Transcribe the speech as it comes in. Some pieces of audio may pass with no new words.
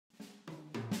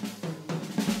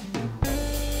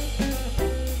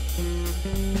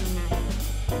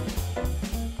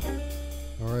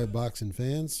right, boxing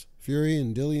fans. Fury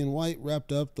and Dillian Whyte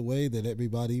wrapped up the way that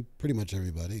everybody, pretty much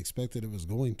everybody, expected it was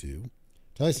going to.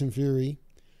 Tyson Fury,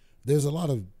 there's a lot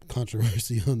of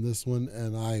controversy on this one,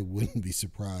 and I wouldn't be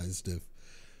surprised if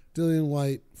Dillian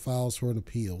Whyte files for an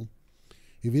appeal.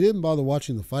 If you didn't bother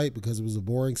watching the fight because it was a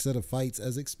boring set of fights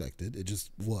as expected, it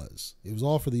just was. It was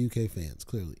all for the UK fans,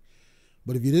 clearly.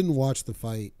 But if you didn't watch the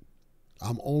fight,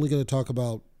 I'm only going to talk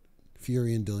about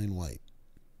Fury and Dillian Whyte.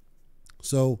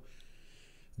 So,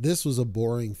 this was a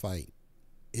boring fight.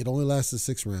 It only lasted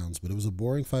 6 rounds, but it was a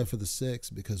boring fight for the 6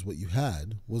 because what you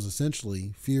had was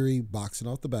essentially Fury boxing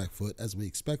off the back foot as we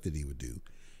expected he would do.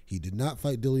 He did not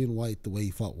fight Dillian Whyte the way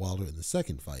he fought Wilder in the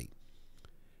second fight.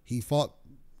 He fought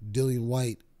Dillian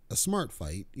Whyte a smart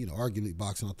fight. Arguably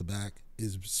boxing off the back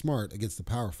is smart against the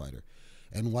power fighter,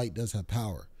 and Whyte does have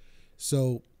power.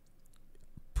 So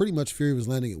pretty much Fury was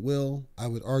landing at will. I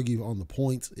would argue on the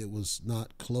points it was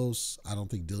not close. I don't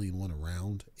think Dillian won a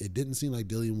round. It didn't seem like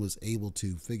Dillian was able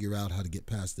to figure out how to get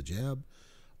past the jab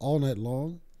all night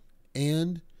long.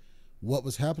 And what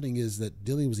was happening is that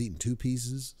Dillian was eating 2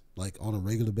 pieces, like on a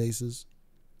regular basis.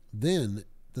 Then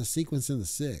the sequence in the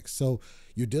 6th. So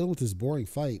you're dealing with this boring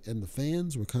fight, and the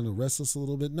fans were kind of restless a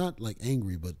little bit. Not like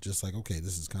angry, but just like, okay,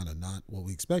 this is kind of not what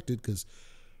we expected because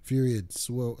Fury had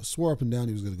swore up and down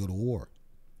he was going to go to war.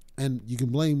 And you can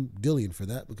blame Dillian for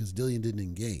that because Dillian didn't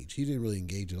engage. He didn't really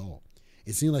engage at all.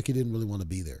 It seemed like he didn't really want to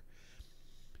be there.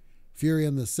 Fury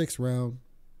in the 6th round,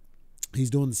 he's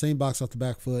doing the same box off the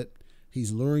back foot.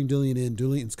 He's luring Dillian in.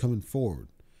 Dillian's coming forward.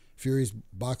 Fury's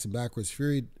boxing backwards.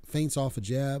 Fury feints off a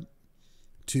jab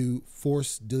to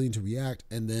force Dillian to react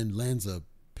and then lands a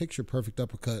picture-perfect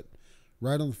uppercut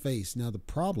right on the face. Now, the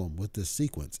problem with this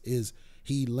sequence is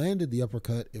he landed the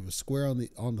uppercut. It was square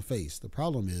on the face. The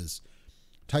problem is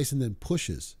Tyson then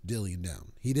pushes Dillian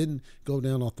down. He didn't go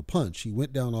down off the punch. He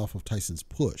went down off of Tyson's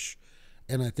push.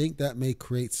 And I think that may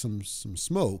create some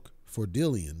smoke for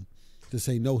Dillian to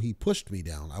say, no, he pushed me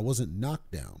down. I wasn't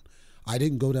knocked down. I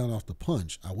didn't go down off the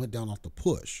punch. I went down off the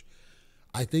push.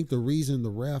 I think the reason the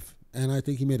ref, and I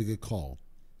think he made a good call,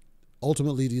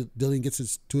 ultimately Dillian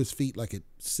gets to his feet like at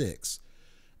 6.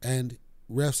 And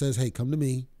ref says, hey, come to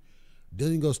me.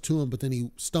 Dillian goes to him, but then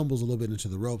he stumbles a little bit into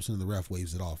the ropes, and the ref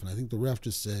waves it off. And I think the ref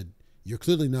just said, you're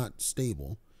clearly not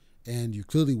stable, and you're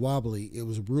clearly wobbly. It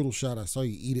was a brutal shot. I saw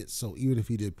you eat it, so even if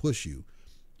he did push you,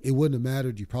 it wouldn't have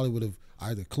mattered. You probably would have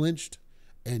either clinched,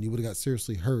 and you would have got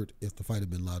seriously hurt if the fight had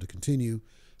been allowed to continue.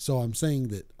 So I'm saying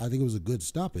that I think it was a good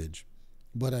stoppage,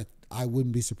 but I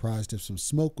wouldn't be surprised if some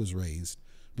smoke was raised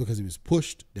because he was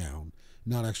pushed down,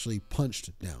 not actually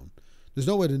punched down. There's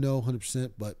no way to know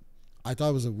 100%, but I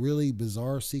thought it was a really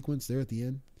bizarre sequence there at the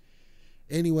end.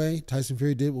 Anyway, Tyson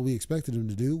Fury did what we expected him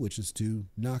to do, which is to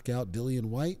knock out Dillian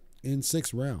Whyte in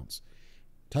 6 rounds.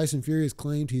 Tyson Fury has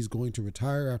claimed he's going to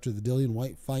retire after the Dillian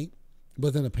Whyte fight,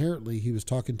 but then apparently he was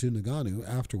talking to Ngannou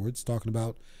afterwards, talking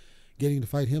about getting to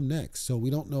fight him next. So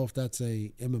we don't know if that's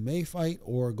a MMA fight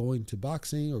or going to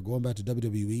boxing or going back to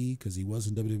WWE, because he was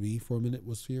in WWE for a minute,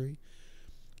 was Fury.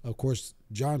 Of course,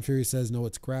 John Fury says, no,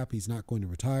 it's crap. He's not going to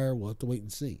retire. We'll have to wait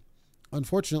and see.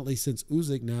 Unfortunately, since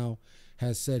Usyk now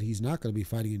has said he's not going to be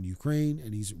fighting in Ukraine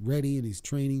and he's ready and he's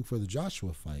training for the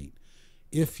Joshua fight,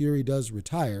 if Fury does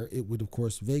retire, it would, of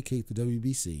course, vacate the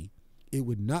WBC. It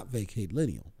would not vacate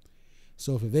Lineal.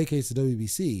 So if it vacates the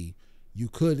WBC, you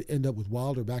could end up with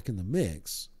Wilder back in the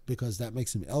mix because that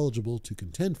makes him eligible to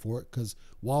contend for it because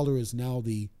Wilder is now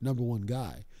the #1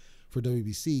 guy for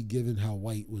WBC given how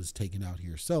Whyte was taken out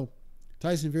here. So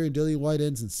Tyson Fury and Dillian Whyte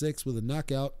ends in 6 with a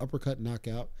knockout, uppercut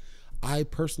knockout. I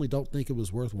personally don't think it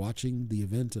was worth watching the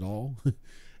event at all.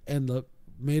 And the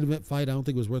main event fight, I don't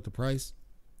think it was worth the price.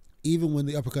 Even when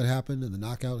the uppercut happened and the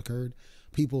knockout occurred,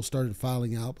 people started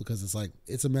filing out because it's like,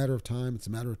 it's a matter of time. It's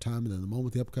a matter of time. And then the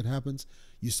moment the uppercut happens,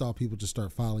 you saw people just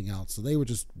start filing out. So they were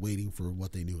just waiting for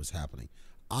what they knew was happening.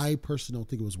 I personally don't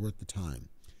think it was worth the time.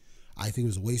 I think it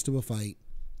was a waste of a fight.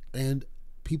 And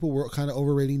people were kind of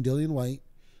overrating Dillian Whyte.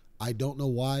 I don't know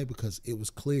why, because it was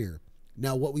clear.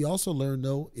 Now, what we also learned,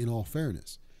 though, in all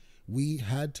fairness, we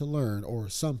had to learn, or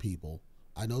some people,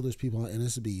 I know there's people on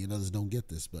NSB and others don't get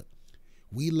this, but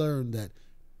we learned that,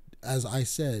 as I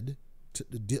said,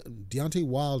 Deontay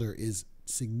Wilder is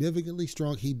significantly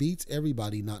strong. He beats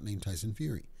everybody not named Tyson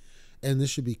Fury. And this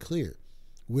should be clear.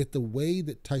 With the way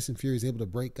that Tyson Fury is able to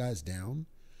break guys down,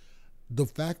 the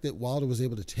fact that Wilder was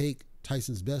able to take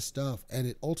Tyson's best stuff, and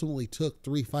it ultimately took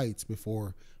 3 fights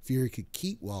before Fury could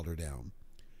keep Wilder down,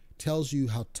 tells you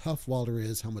how tough Wilder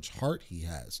is, how much heart he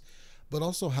has, but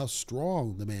also how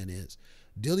strong the man is.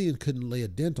 Dillian couldn't lay a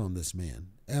dent on this man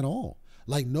at all.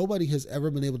 Like, nobody has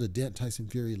ever been able to dent Tyson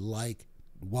Fury like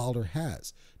Wilder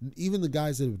has. Even the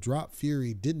guys that have dropped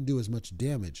Fury didn't do as much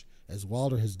damage as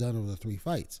Wilder has done over the 3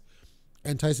 fights.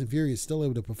 And Tyson Fury is still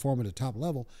able to perform at a top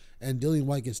level, and Dillian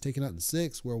Whyte gets taken out in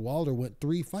 6, where Wilder went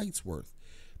 3 fights worth.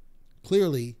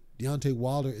 Clearly, Deontay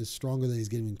Wilder is stronger than he's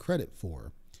given credit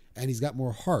for, and he's got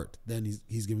more heart than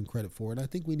he's given credit for, and I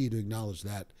think we need to acknowledge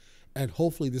that, and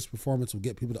hopefully this performance will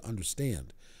get people to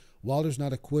understand. Wilder's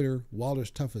not a quitter,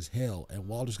 Wilder's tough as hell, and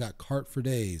Wilder's got cart for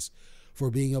days for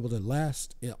being able to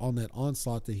last on that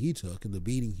onslaught that he took and the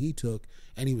beating he took,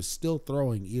 and he was still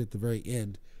throwing even at the very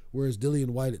end, whereas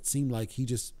Dillian Whyte, it seemed like he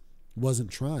just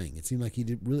wasn't trying. It seemed like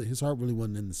his heart really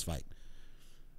wasn't in this fight.